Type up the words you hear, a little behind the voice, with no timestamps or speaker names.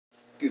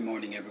Good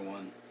morning,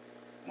 everyone.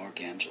 Mark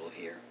Angelo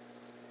here.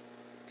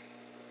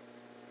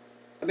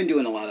 I've been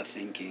doing a lot of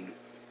thinking,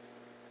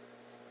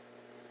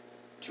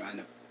 trying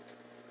to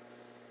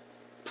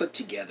put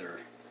together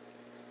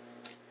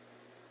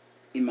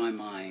in my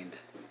mind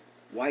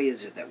why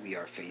is it that we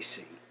are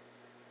facing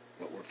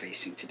what we're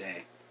facing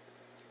today.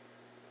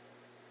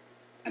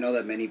 I know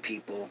that many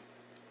people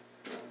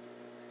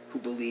who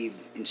believe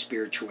in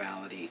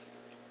spirituality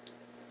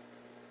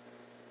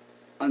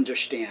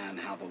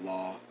understand how the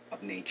law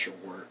of nature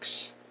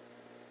works.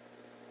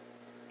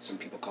 Some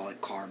people call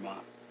it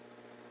karma.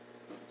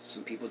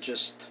 Some people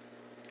just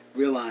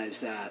realize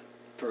that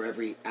for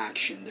every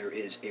action there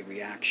is a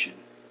reaction.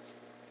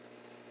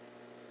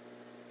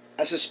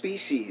 As a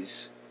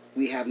species,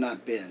 we have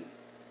not been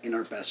in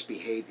our best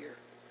behavior.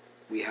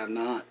 We have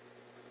not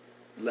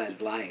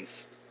led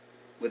life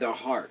with our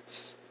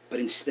hearts, but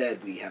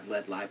instead we have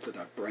led life with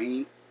our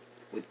brain,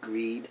 with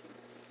greed.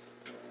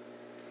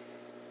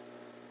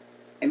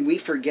 And we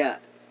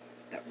forget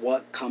that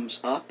what comes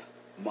up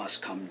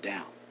must come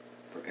down.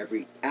 For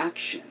every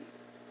action,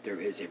 there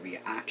is a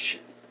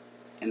reaction.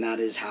 And that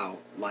is how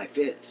life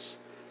is.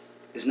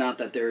 It's not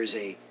that there is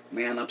a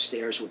man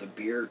upstairs with a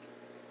beard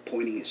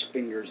pointing his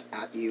fingers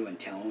at you and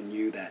telling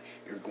you that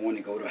you're going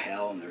to go to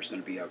hell and there's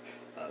going to be a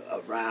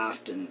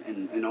raft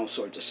and all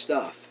sorts of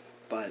stuff.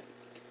 But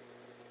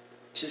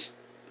just,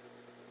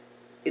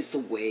 it's the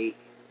way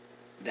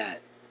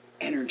that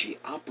energy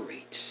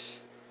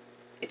operates.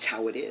 It's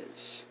how it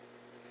is.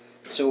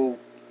 So,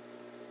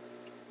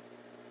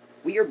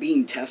 we are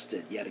being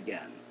tested yet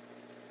again.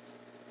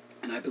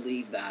 And I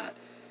believe that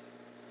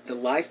the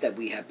life that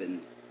we have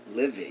been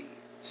living,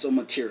 so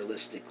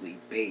materialistically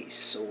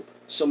based,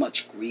 so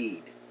much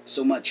greed,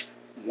 so much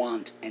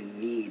want and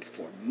need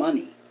for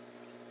money,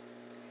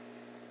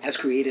 has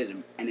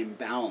created an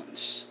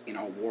imbalance in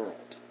our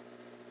world.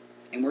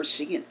 And we're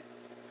seeing it.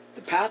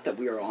 The path that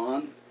we are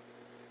on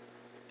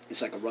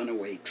is like a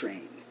runaway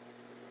train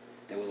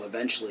that will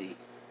eventually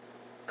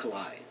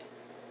collide.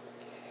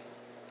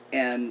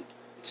 And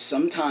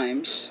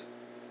sometimes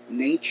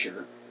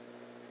nature,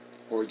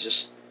 or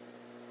just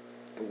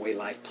the way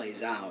life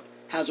plays out,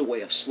 has a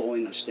way of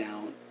slowing us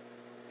down,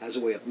 has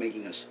a way of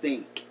making us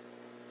think.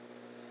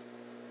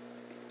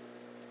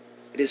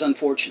 It is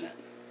unfortunate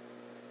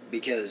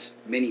because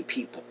many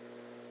people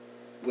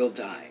will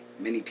die,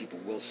 many people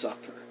will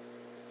suffer.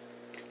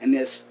 And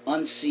this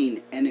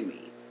unseen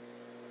enemy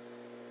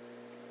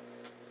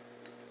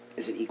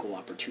is an equal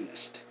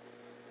opportunist.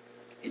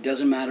 It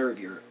doesn't matter if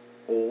you're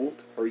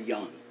old or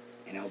young,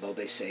 and although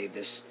they say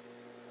this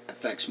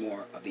affects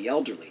more of the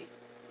elderly,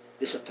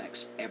 this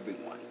affects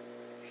everyone.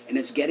 And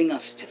it's getting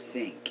us to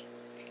think,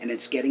 and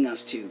it's getting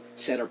us to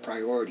set our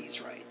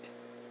priorities right.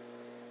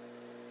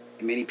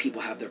 And many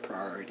people have their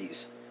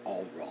priorities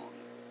all wrong.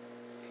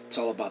 It's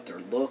all about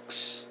their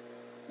looks,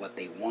 what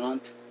they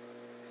want,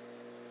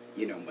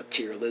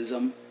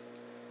 materialism.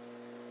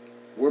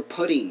 We're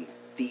putting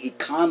the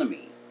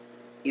economy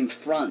in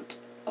front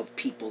of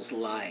people's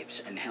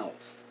lives and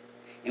health.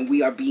 And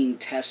we are being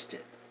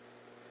tested,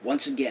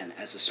 once again,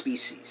 as a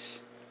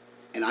species.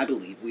 And I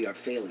believe we are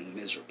failing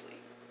miserably.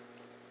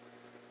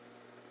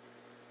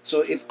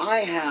 So if I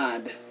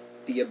had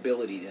the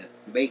ability to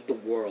make the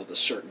world a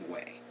certain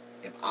way,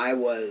 if I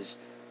was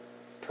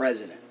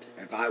president,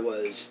 if I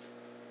was,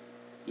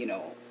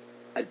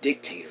 a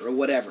dictator or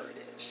whatever it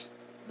is,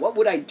 what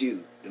would I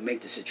do to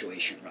make the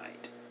situation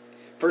right?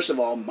 First of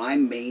all, my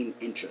main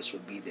interest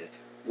would be the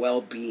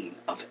well-being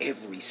of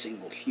every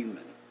single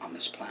human on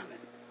this planet.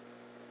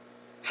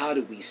 How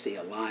do we stay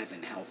alive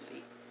and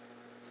healthy?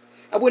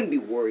 I wouldn't be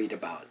worried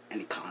about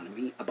an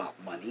economy,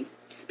 about money,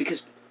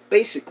 because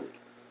basically,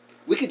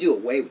 we could do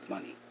away with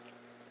money.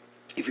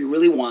 If we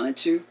really wanted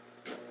to,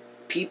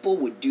 people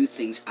would do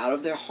things out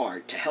of their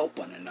heart to help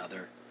one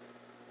another,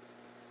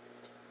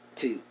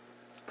 to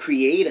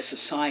create a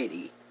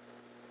society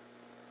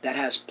that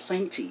has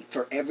plenty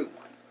for everyone.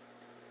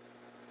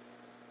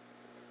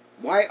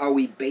 Why are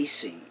we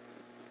basing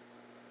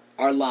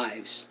our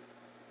lives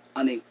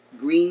on a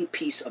green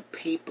piece of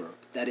paper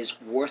that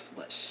is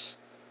worthless?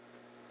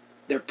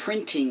 They're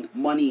printing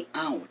money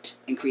out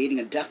and creating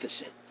a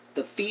deficit.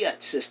 The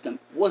fiat system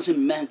wasn't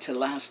meant to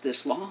last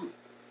this long.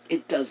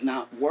 It does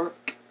not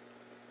work.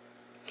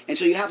 And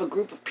so you have a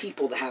group of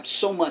people that have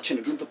so much and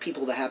a group of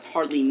people that have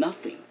hardly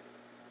nothing.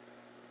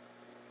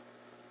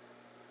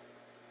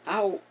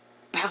 How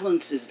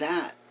balanced is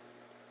that?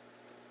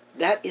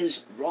 That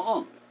is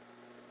wrong.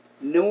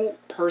 No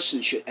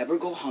person should ever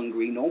go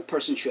hungry. No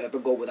person should ever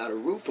go without a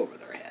roof over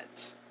their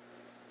heads.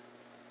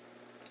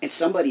 And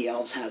somebody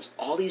else has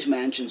all these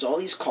mansions, all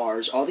these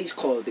cars, all these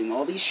clothing,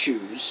 all these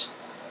shoes.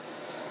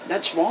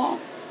 That's wrong.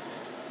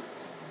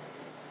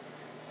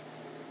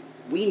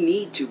 We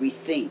need to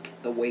rethink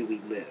the way we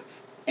live.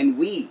 And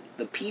we,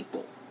 the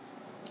people,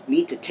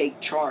 need to take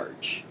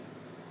charge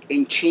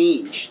and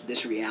change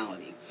this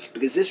reality.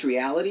 Because this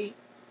reality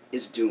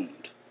is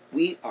doomed.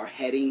 We are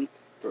heading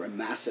for a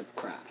massive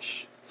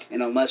crash.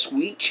 And unless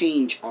we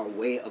change our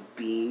way of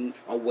being,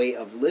 our way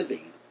of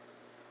living,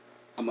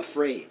 I'm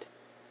afraid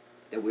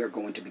that we are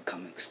going to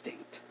become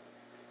extinct.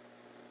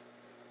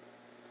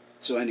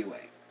 So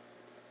anyway,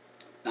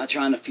 not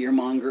trying to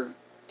fearmonger,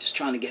 just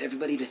trying to get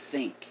everybody to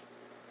think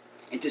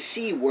and to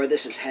see where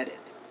this is headed.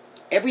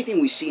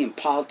 Everything we see in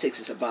politics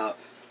is about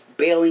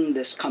bailing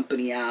this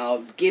company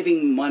out,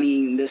 giving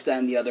money, and this, that,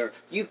 and the other.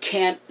 You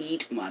can't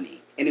eat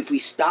money. And if we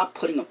stop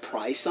putting a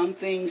price on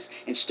things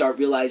and start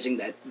realizing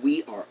that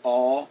we are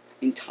all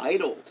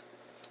entitled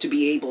to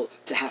be able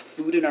to have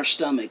food in our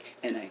stomach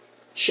and a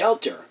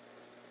shelter,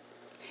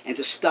 and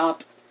to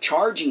stop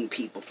charging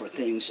people for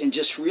things and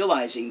just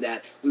realizing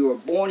that we were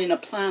born in a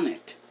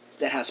planet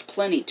that has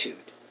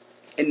plenitude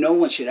and no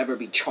one should ever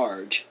be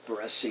charged for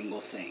a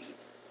single thing.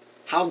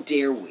 How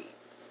dare we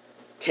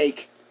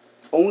take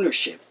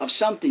ownership of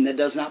something that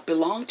does not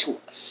belong to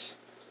us?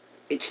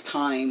 It's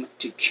time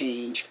to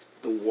change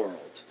the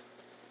world.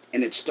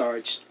 And it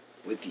starts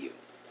with you.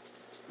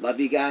 Love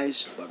you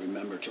guys, but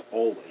remember to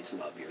always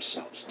love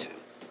yourselves too.